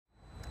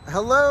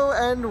Hello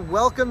and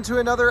welcome to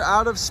another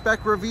Out of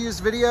Spec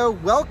Reviews video.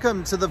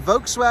 Welcome to the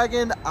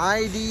Volkswagen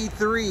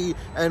ID.3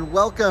 and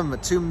welcome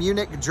to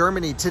Munich,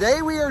 Germany.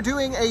 Today we are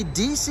doing a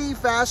DC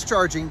fast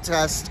charging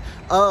test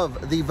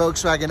of the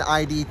Volkswagen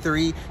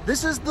ID.3.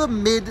 This is the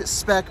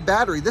mid-spec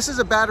battery. This is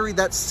a battery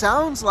that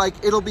sounds like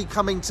it'll be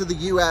coming to the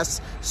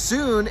US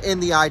soon in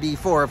the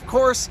ID.4, of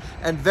course,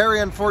 and very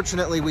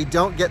unfortunately we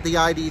don't get the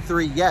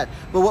ID.3 yet.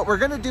 But what we're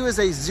gonna do is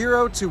a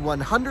 0 to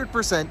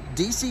 100%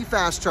 DC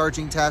fast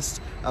charging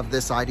test of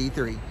this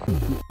ID.3.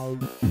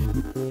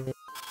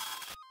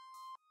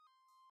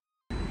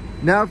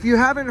 Now, if you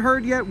haven't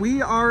heard yet,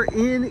 we are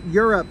in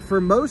Europe for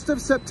most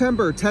of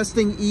September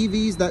testing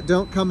EVs that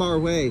don't come our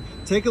way.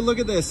 Take a look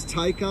at this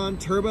Taycan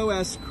Turbo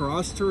S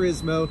Cross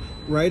Turismo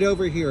right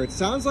over here. It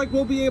sounds like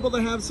we'll be able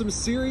to have some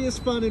serious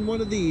fun in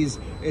one of these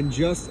in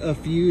just a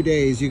few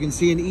days. You can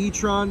see an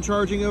e-tron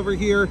charging over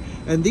here,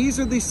 and these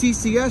are the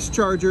CCS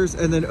chargers,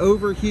 and then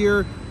over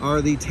here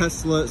are the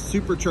Tesla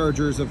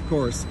superchargers, of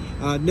course.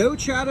 No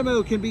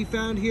CHAdeMO can be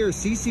found here.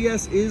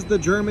 CCS is the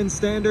German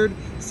standard,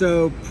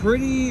 so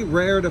pretty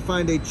rare to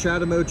find a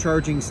CHAdeMO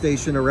charging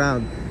station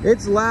around.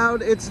 It's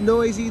loud, it's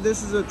noisy.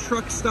 This is a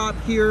truck stop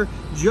here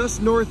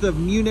just north of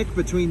Munich,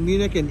 between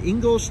Munich and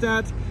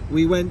Ingolstadt.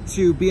 We went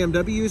to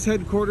BMW's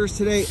headquarters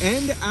today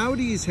and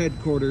Audi's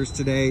headquarters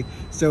today,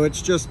 so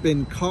it's just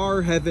been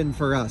car heaven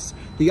for us.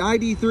 The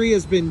ID.3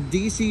 has been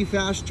DC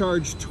fast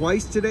charged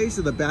twice today,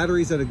 so the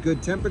battery's at a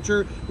good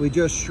temperature. We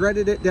just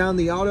shredded it down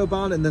the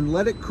Autobahn and then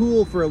let it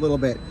cool for a little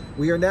bit.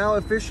 We are now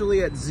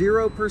officially at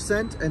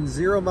 0% and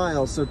 0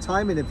 miles. So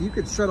Timon, if you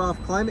could shut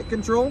off climate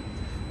control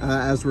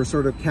as we're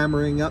sort of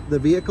cameraing up the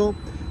vehicle,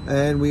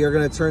 and we are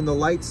going to turn the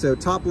lights. So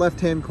top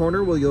left-hand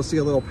corner, you'll see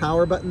a little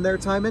power button there,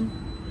 Timon.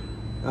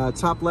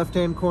 Top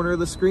left-hand corner of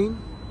the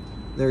screen.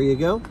 There you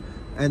go.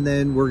 And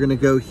then we're going to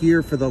go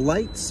here for the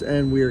lights,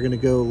 and we are going to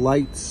go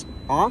lights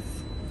off.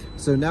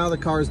 So now the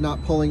car is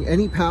not pulling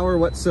any power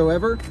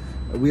whatsoever.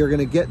 We are going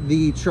to get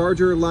the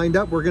charger lined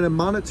up. We're going to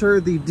monitor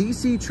the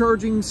DC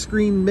charging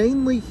screen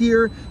mainly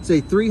here. It's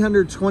a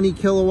 320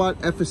 kilowatt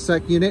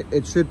FSEC unit.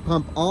 It should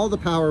pump all the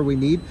power we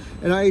need.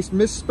 And I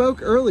misspoke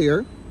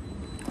earlier.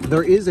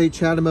 There is a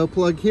CHAdeMO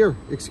plug here.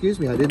 Excuse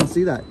me, I didn't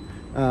see that.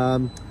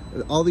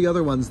 All the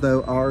other ones,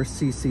 though, are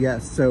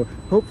CCS. So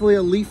hopefully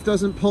a leaf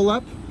doesn't pull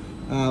up.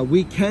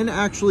 We can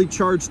actually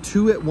charge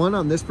 2 at 1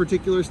 on this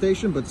particular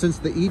station, but since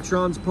the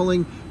e-tron's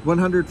pulling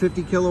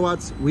 150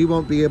 kilowatts, we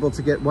won't be able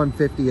to get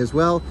 150 as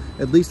well.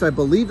 At least I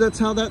believe that's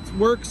how that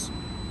works.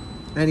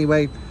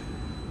 Anyway,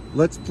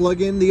 let's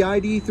plug in the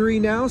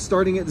ID.3 now,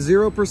 starting at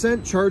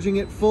 0%, charging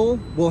it full.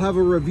 We'll have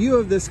a review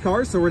of this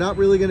car, so we're not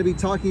really going to be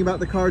talking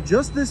about the car,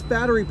 just this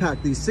battery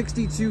pack, the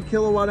 62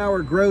 kilowatt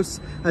hour gross,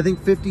 I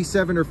think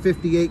 57 or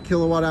 58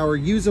 kilowatt hour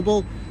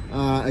usable.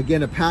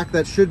 Again, a pack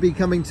that should be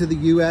coming to the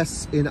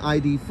US in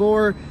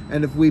ID.4,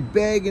 and if we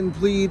beg and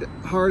plead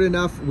hard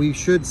enough, we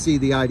should see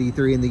the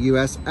ID.3 in the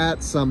US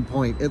at some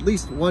point. At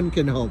least one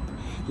can hope.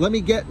 Let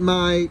me get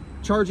my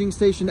charging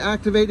station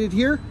activated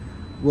here.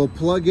 We'll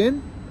plug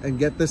in and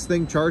get this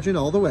thing charging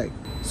all the way.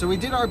 So we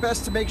did our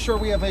best to make sure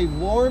we have a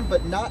warm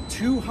but not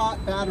too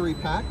hot battery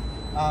pack.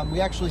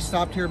 We actually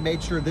stopped here,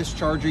 made sure this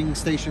charging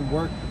station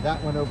worked,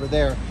 that one over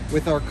there,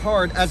 with our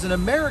card. As an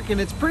American,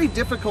 it's pretty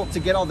difficult to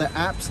get all the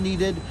apps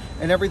needed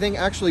and everything.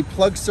 Actually,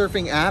 Plug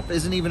Surfing app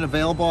isn't even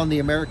available on the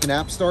American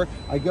App Store.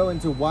 I go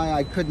into why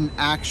I couldn't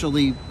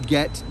actually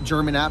get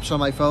German apps on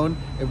my phone.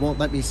 It won't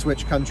let me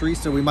switch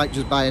countries, so we might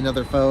just buy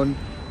another phone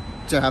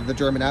to have the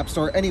German App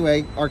Store.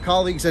 Anyway, our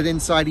colleagues at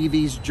Inside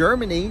EVs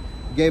Germany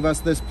gave us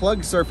this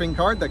Plug Surfing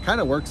card that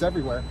kind of works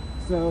everywhere.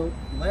 So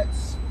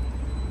let's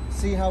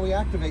see how we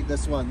activate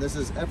this one. This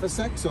is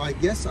FSEC, so I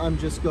guess I'm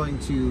just going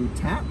to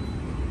tap.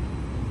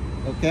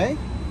 Okay.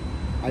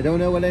 I don't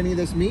know what any of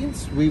this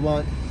means. We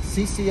want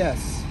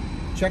CCS.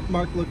 Check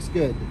mark looks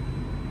good.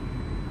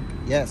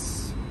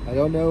 Yes. I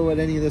don't know what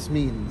any of this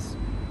means.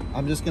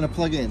 I'm just going to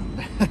plug in.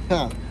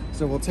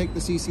 So we'll take the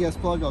CCS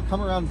plug. I'll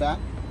come around back.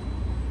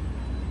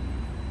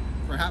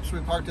 Perhaps we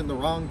parked in the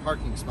wrong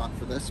parking spot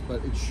for this,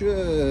 but it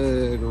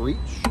should reach.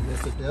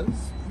 Yes, it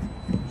does.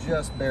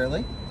 Just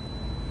barely.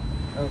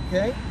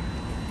 Okay,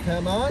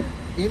 come on,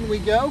 in we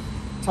go.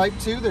 Type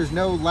 2, there's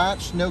no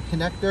latch, no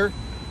connector,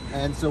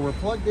 and so we're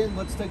plugged in.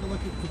 Let's take a look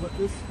at what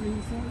this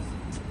screen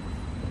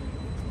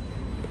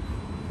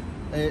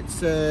says. It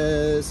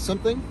says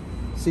something,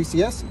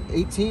 CCS,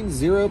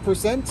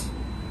 0%.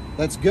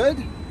 That's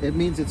good. It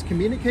means it's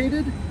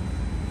communicated.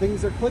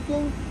 Things are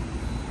clicking.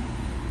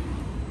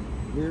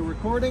 We're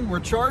recording, we're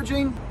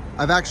charging.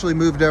 I've actually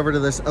moved over to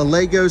this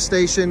Allego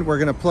station. We're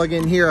gonna plug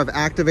in here. I've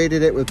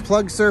activated it with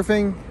Plug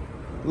Surfing.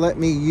 Let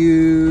me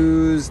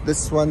use,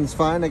 this one's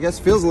fine, I guess.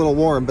 Feels a little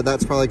warm, but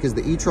that's probably because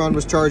the e-tron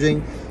was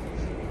charging.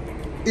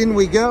 In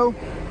we go.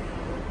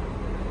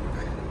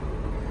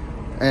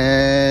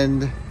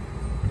 And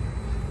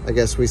I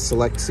guess we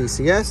select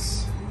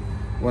CCS,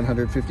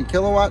 150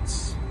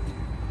 kilowatts,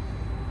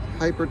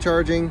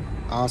 hypercharging.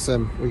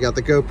 Awesome. We got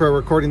the GoPro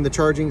recording the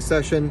charging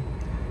session.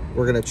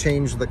 We're gonna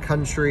change the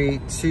country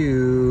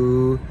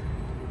to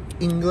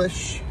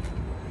English.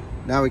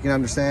 Now we can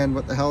understand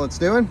what the hell it's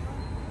doing.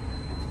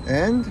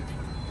 And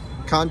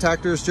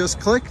contactors just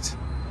clicked.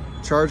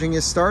 Charging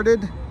is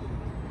started.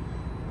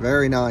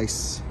 Very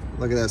nice.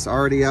 Look at this,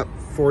 already up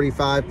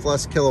 45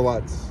 plus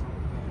kilowatts.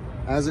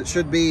 As it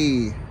should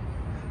be.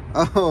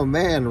 Oh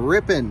man,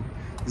 ripping.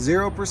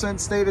 0%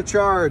 state of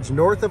charge,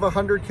 north of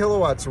 100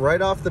 kilowatts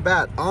right off the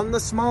bat on the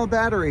small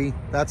battery.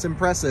 That's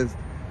impressive.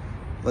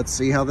 Let's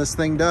see how this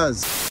thing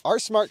does. Our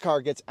smart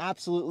car gets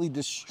absolutely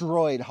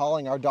destroyed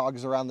hauling our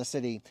dogs around the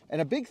city. And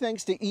a big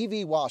thanks to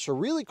EV Wash, a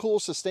really cool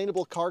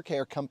sustainable car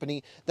care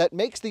company that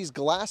makes these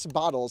glass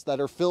bottles that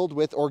are filled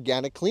with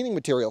organic cleaning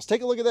materials.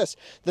 Take a look at this.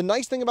 The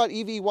nice thing about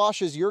EV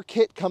Wash is your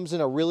kit comes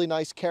in a really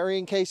nice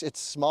carrying case. It's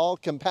small,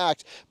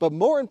 compact, but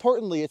more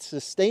importantly, it's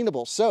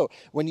sustainable. So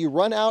when you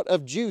run out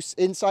of juice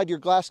inside your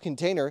glass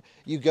container,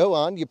 you go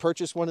on, you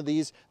purchase one of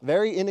these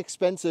very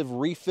inexpensive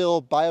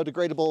refill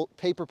biodegradable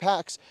paper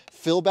packs,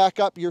 fill back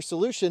up your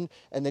solution,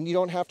 and then you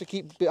don't have to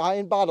keep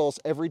buying bottles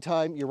every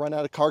time you run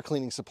out of car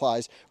cleaning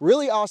supplies.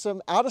 Really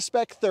awesome. Out of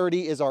Spec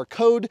 30 is our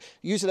code.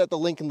 Use it at the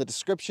link in the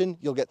description.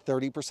 You'll get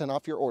 30%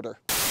 off your order.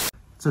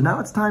 So now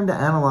it's time to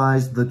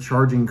analyze the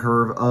charging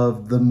curve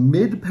of the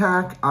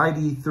mid-pack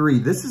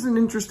ID.3. This is an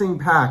interesting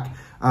pack.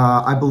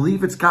 I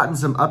believe it's gotten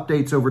some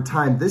updates over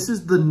time. This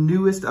is the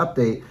newest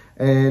update.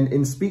 And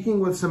in speaking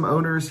with some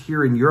owners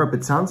here in Europe,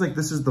 it sounds like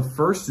this is the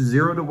first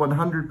 0 to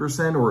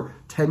 100% or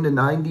 10 to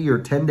 90 or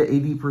 10 to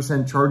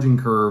 80% charging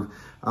curve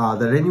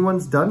that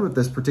anyone's done with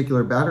this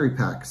particular battery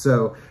pack.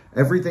 So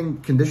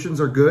conditions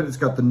are good. It's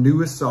got the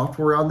newest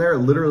software on there. It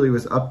literally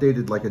was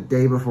updated like a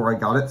day before I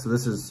got it. So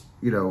this is,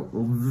 you know,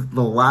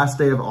 the last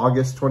day of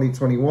August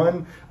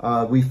 2021.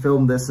 We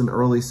filmed this in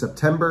early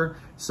September.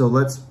 So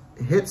let's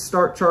hit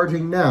start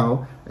charging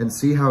now and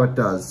see how it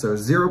does. So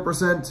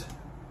 0%.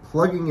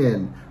 Plugging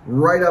in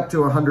right up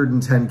to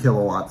 110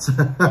 kilowatts. The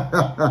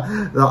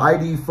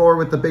ID.4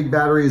 with the big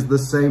battery is the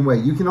same way.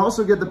 You can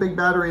also get the big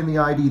battery in the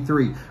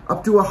ID.3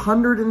 up to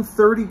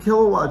 130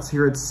 kilowatts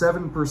here at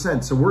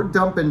 7%. So we're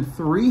dumping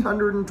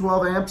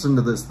 312 amps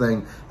into this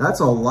thing.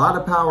 That's a lot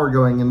of power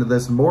going into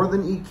this, more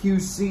than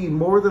EQC,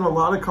 more than a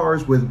lot of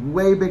cars with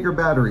way bigger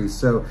batteries.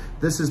 So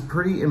this is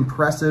pretty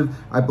impressive.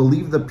 I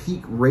believe the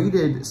peak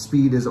rated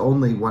speed is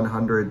only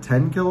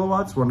 110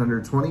 kilowatts,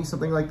 120,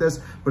 something like this,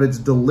 but it's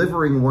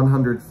delivering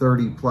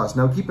 130 plus.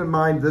 Now keep in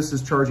mind, this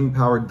is charging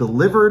power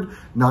delivered,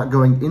 not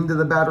going into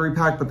the battery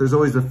pack, but there's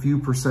always a few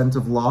percent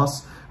of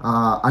loss.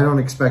 I don't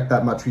expect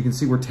that much. You can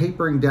see we're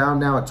tapering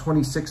down now at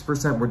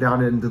 26%. We're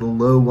down into the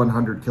low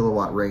 100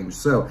 kilowatt range.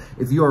 So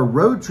if you are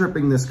road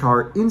tripping this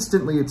car,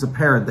 instantly it's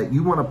apparent that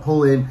you want to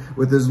pull in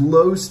with as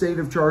low state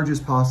of charge as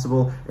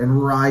possible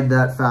and ride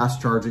that fast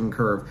charging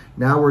curve.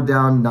 Now we're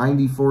down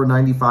 94,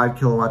 95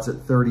 kilowatts at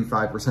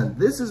 35%.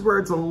 This is where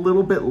it's a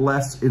little bit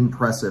less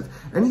impressive.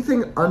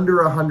 Anything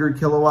under 100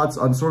 kilowatts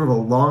on sort of a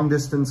long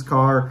distance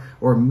car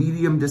or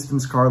medium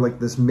distance car like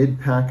this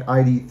mid-pack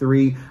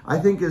ID.3, I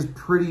think is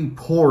pretty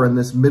poor in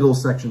this middle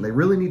section. They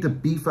really need to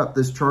beef up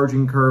this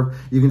charging curve.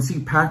 You can see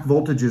pack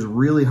voltage is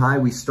really high.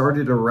 We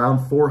started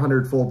around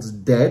 400 volts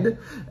dead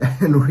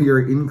and we are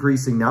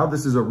increasing now.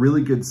 This is a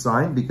really good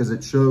sign because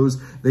it shows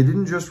they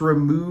didn't just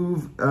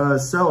remove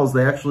cells,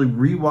 they actually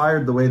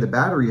rewired the way the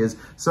battery is.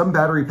 Some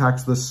battery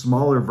packs, the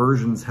smaller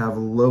versions, have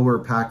lower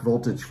pack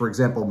voltage. For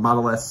example,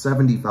 Model S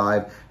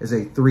 75 is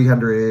a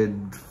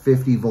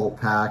 350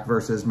 volt pack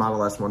versus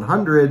Model S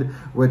 100,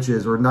 which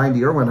is, or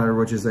 90 or 100,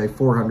 which is a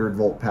 400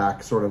 volt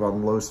pack, sort of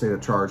on low state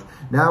of charge.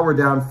 Now we're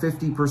down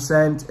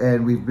 50%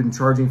 and we've been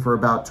charging for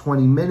about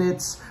 20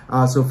 minutes.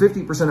 So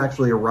 50%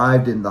 actually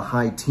arrived in the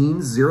high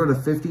teens. 0 to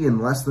 50 in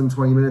less than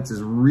 20 minutes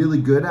is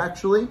really good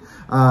actually.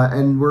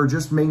 And we're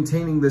just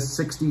maintaining this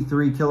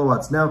 63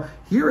 kilowatts. Now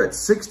here at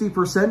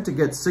 60% to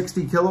get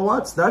 60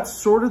 kilowatts, that's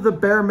sort of the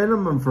bare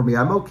minimum for me.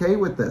 I'm okay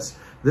with this.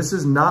 This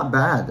is not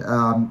bad.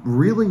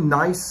 Really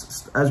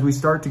nice as we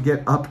start to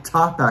get up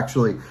top,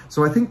 actually.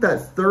 So I think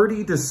that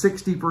 30 to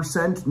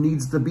 60%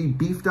 needs to be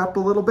beefed up a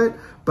little bit,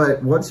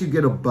 but once you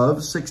get above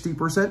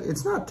 60%,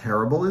 it's not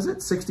terrible, is it?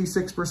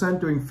 66%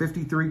 doing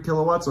 53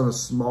 kilowatts on a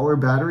smaller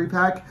battery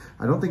pack.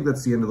 I don't think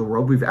that's the end of the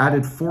world. We've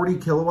added 40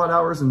 kilowatt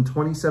hours in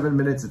 27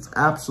 minutes. It's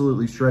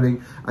absolutely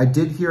shredding. I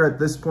did hear at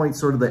this point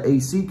sort of the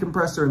AC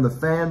compressor and the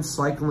fan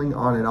cycling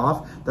on and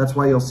off. That's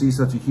why you'll see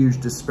such a huge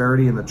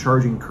disparity in the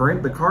charging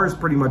current. The car is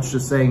pretty much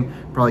just saying,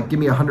 probably give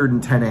me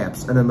 110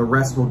 amps, and then the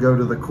rest will go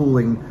to the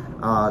cooling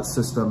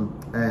system,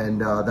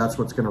 and that's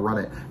what's going to run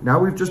it. Now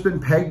we've just been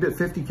pegged at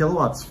 50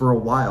 kilowatts for a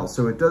while,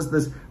 so it does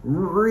this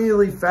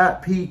really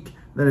fat peak,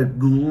 then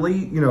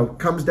it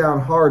comes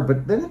down hard,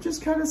 but then it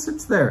just kind of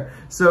sits there.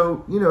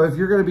 So, if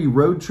you're going to be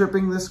road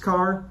tripping this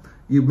car,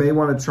 you may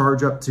want to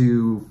charge up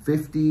to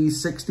 50,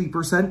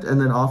 60% and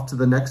then off to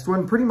the next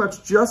one. Pretty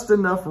much just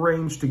enough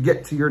range to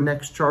get to your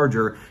next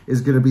charger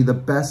is going to be the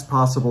best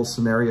possible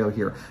scenario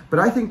here. But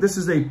I think this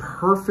is a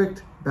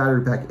perfect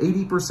battery pack.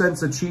 80%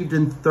 is achieved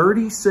in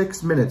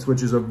 36 minutes,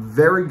 which is a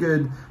very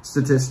good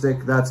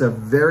statistic. That's a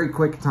very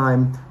quick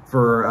time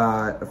for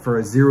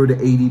a 0 to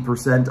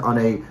 80% on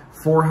a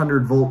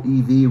 400 volt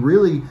EV.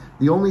 Really,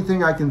 the only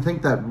thing I can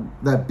think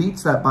that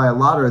beats that by a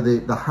lot are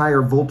the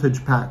higher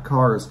voltage pack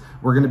cars.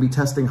 We're going to be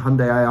testing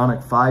Hyundai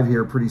Ioniq 5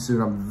 here pretty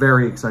soon. I'm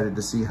very excited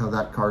to see how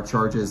that car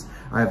charges.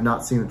 I have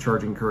not seen a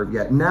charging curve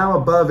yet. Now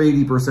above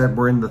 80%,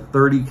 we're in the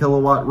 30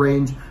 kilowatt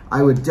range.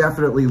 I would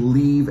definitely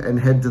leave and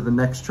head to the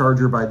next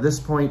charger by this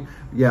point.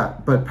 Yeah,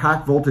 but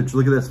pack voltage,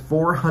 look at this,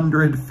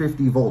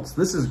 450 volts.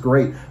 This is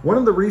great. One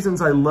of the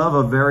reasons I love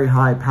a very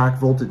high pack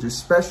voltage,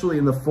 especially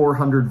in the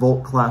 400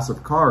 volt class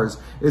of cars,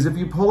 is if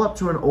you pull up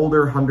to an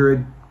older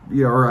 100,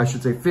 or I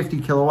should say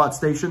 50 kilowatt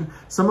station,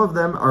 some of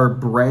them are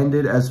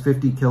branded as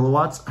 50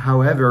 kilowatts.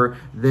 However,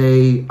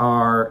 they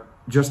are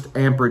just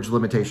amperage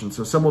limitations.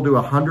 So some will do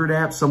 100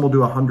 amps, some will do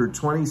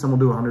 120, some will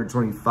do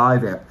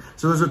 125 amp.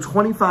 So there's a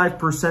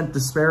 25%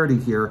 disparity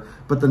here.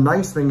 But the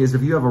nice thing is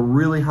if you have a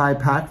really high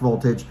pack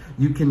voltage,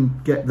 you can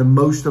get the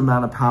most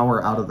amount of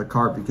power out of the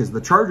car because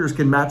the chargers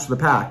can match the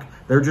pack.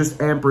 They're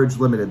just amperage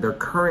limited. They're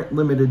current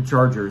limited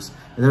chargers.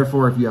 And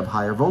therefore, if you have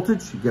higher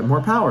voltage, you get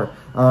more power.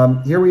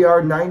 Here we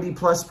are,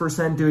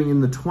 90+% doing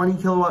in the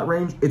 20 kilowatt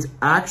range. It's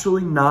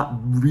actually not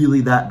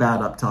really that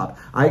bad up top.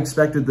 I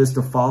expected this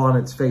to fall on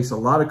its face. A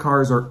lot of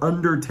cars are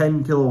under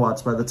 10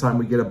 kilowatts by the time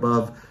we get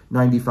above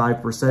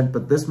 95%,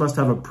 but this must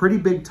have a pretty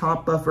big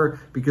top buffer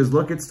because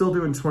look, it's still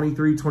doing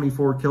 23,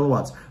 24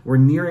 kilowatts. We're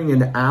nearing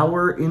an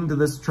hour into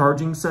this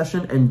charging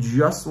session, and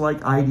just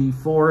like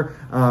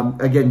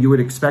ID.4, again, you would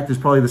expect it's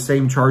probably the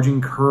same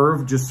charging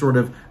curve, just sort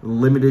of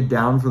limited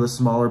down for the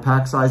smaller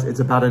pack size. It's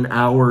about an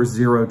hour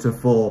 0 to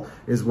full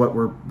is what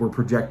we're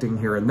projecting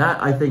here. And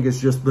that, I think,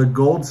 is just the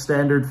gold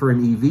standard for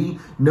an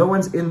EV. No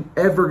one's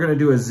ever gonna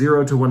do a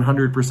 0 to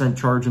 100%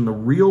 charge in the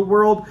real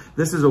world.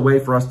 This is a way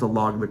for us to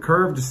log the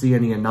curve, to see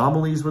any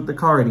anomalies with the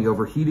car, any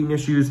overheating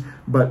issues.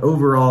 But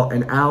overall,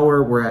 an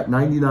hour, we're at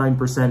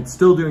 99%,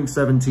 still doing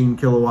 17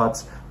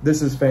 kilowatts.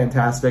 This is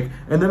fantastic.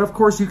 And then of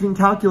course you can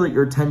calculate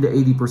your 10 to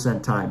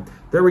 80% time.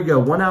 There we go,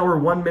 1 hour,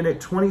 1 minute,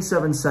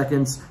 27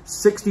 seconds,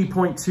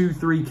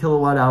 60.23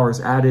 kilowatt hours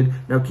added.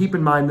 Now keep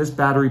in mind, this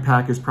battery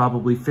pack is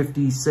probably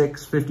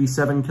 56,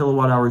 57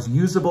 kilowatt hours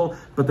usable,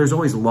 but there's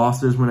always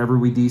losses whenever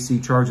we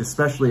DC charge,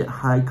 especially at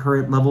high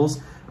current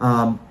levels.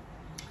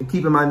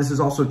 Keep in mind, this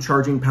is also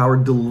charging power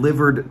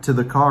delivered to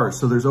the car.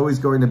 So there's always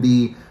going to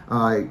be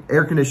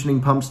air conditioning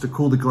pumps to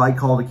cool the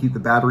glycol to keep the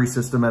battery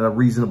system at a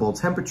reasonable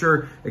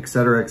temperature, et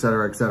cetera, et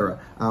cetera, et cetera.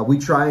 We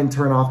try and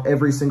turn off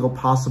every single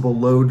possible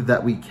load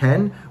that we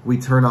can. We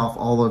turn off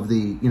all of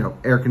the,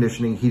 air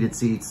conditioning, heated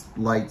seats,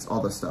 lights,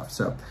 all this stuff.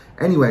 So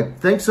anyway,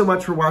 thanks so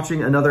much for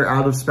watching another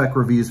Out of Spec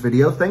Reviews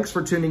video. Thanks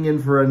for tuning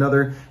in for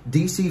another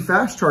DC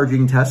fast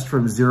charging test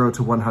from 0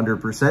 to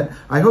 100%.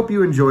 I hope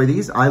you enjoy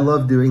these. I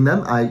love doing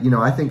them.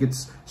 I think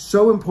it's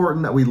so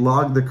important that we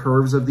log the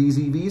curves of these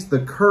EVs.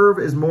 The curve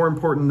is more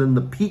important than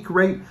the peak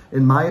rate,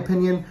 in my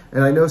opinion.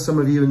 And I know some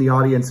of you in the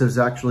audience has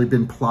actually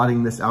been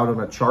plotting this out on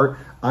a chart.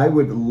 I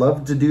would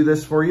love to do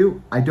this for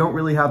you. I don't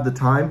really have the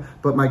time,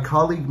 but my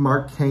colleague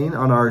Mark Kane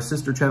on our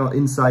sister channel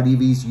Inside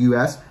EVs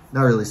US,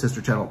 not really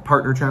sister channel,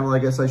 partner channel, I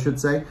guess I should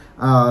say,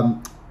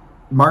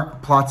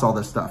 Mark plots all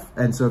this stuff.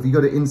 And so if you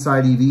go to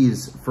Inside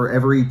EVs, for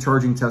every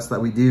charging test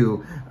that we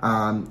do,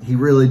 he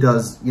really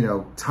does,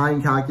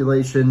 time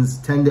calculations,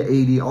 10 to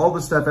 80, all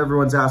the stuff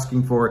everyone's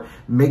asking for,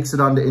 makes it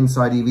onto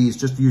Inside EVs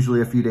just usually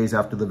a few days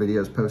after the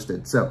video is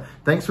posted. So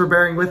thanks for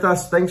bearing with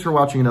us. Thanks for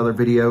watching another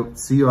video.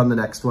 See you on the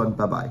next one.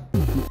 Bye-bye.